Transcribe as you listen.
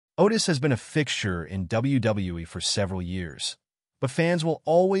Otis has been a fixture in WWE for several years, but fans will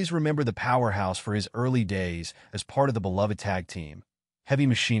always remember the powerhouse for his early days as part of the beloved tag team, Heavy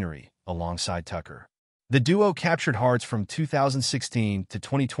Machinery, alongside Tucker. The duo captured hearts from 2016 to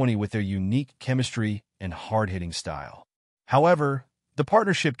 2020 with their unique chemistry and hard-hitting style. However, the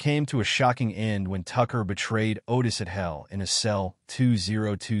partnership came to a shocking end when Tucker betrayed Otis at Hell in a Cell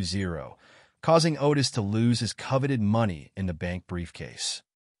 2020, causing Otis to lose his coveted Money in the Bank briefcase.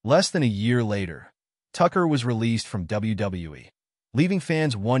 Less than a year later, Tucker was released from WWE, leaving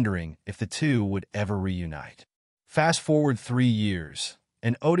fans wondering if the two would ever reunite. Fast forward 3 years,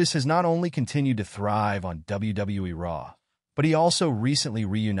 and Otis has not only continued to thrive on WWE Raw, but he also recently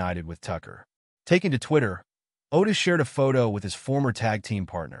reunited with Tucker. Taken to Twitter, Otis shared a photo with his former tag team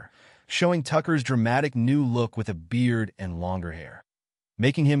partner, showing Tucker's dramatic new look with a beard and longer hair,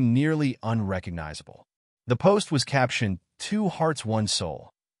 making him nearly unrecognizable. The post was captioned, "Two Hearts, One Soul,"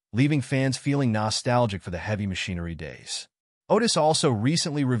 leaving fans feeling nostalgic for the Heavy Machinery days. Otis also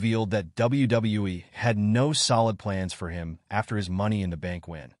recently revealed that WWE had no solid plans for him after his Money in the Bank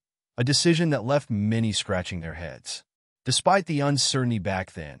win, a decision that left many scratching their heads. Despite the uncertainty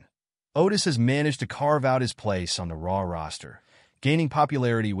back then, Otis has managed to carve out his place on the Raw roster, gaining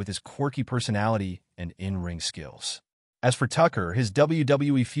popularity with his quirky personality and in-ring skills. As for Tucker, his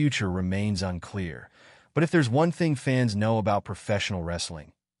WWE future remains unclear, but if there's one thing fans know about professional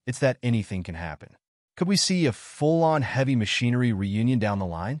wrestling, it's that anything can happen. Could we see a full-on Heavy Machinery reunion down the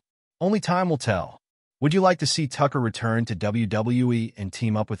line? Only time will tell. Would you like to see Tucker return to WWE and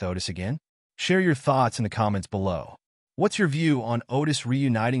team up with Otis again? Share your thoughts in the comments below. What's your view on Otis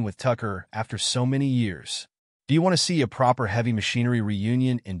reuniting with Tucker after so many years? Do you want to see a proper Heavy Machinery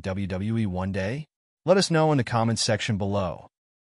reunion in WWE one day? Let us know in the comments section below.